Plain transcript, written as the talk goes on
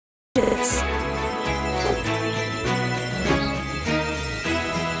Incredible!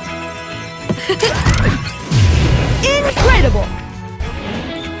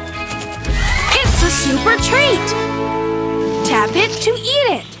 It's a super treat! Tap it to eat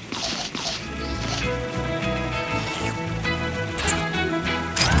it!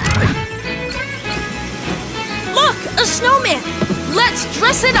 Look! A snowman! Let's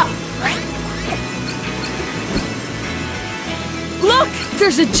dress it up! Look!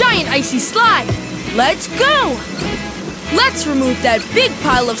 There's a giant icy slide! Let's go! Let's remove that big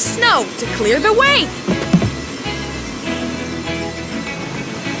pile of snow to clear the way!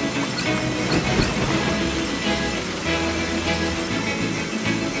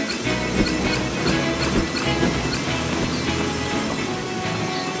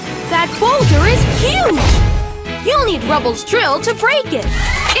 That boulder is huge! You'll need Rubble's drill to break it!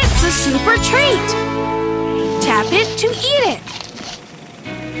 It's a super treat! Tap it to eat it!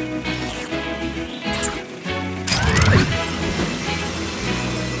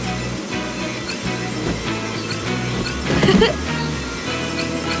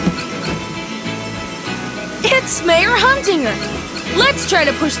 It's Mayor Huntinger! Let's try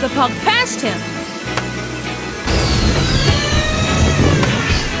to push the pug past him!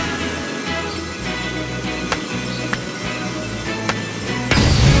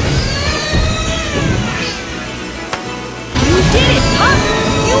 You did it, Pug!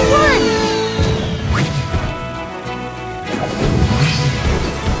 You won!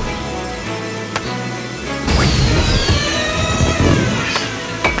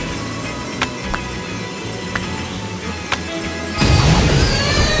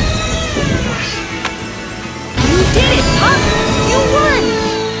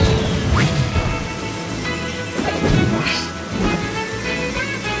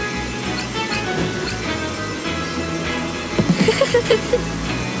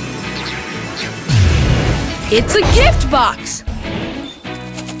 It's a gift box!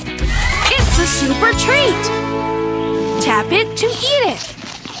 It's a super treat! Tap it to eat it!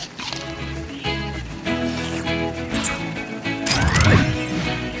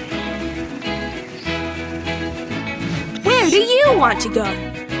 Where do you want to go?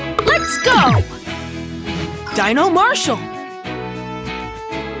 Let's go! Dino Marshal!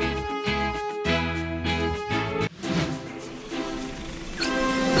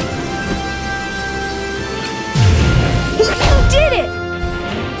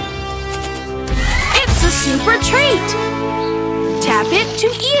 Super treat! Tap it to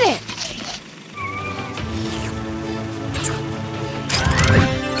eat it!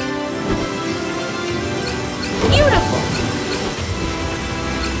 Beautiful!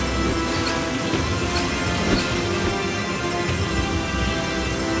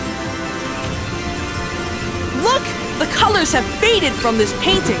 Look! The colors have faded from this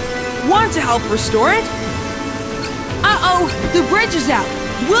painting. Want to help restore it? Uh-oh! The bridge is out!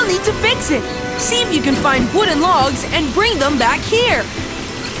 We'll need to fix it! See if you can find wooden logs and bring them back here!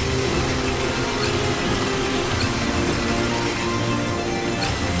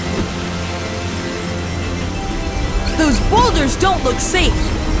 Those boulders don't look safe.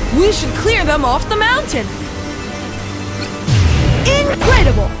 We should clear them off the mountain!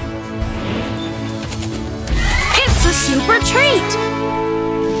 Incredible! It's a super treat!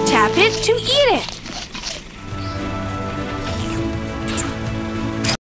 Tap it to eat it!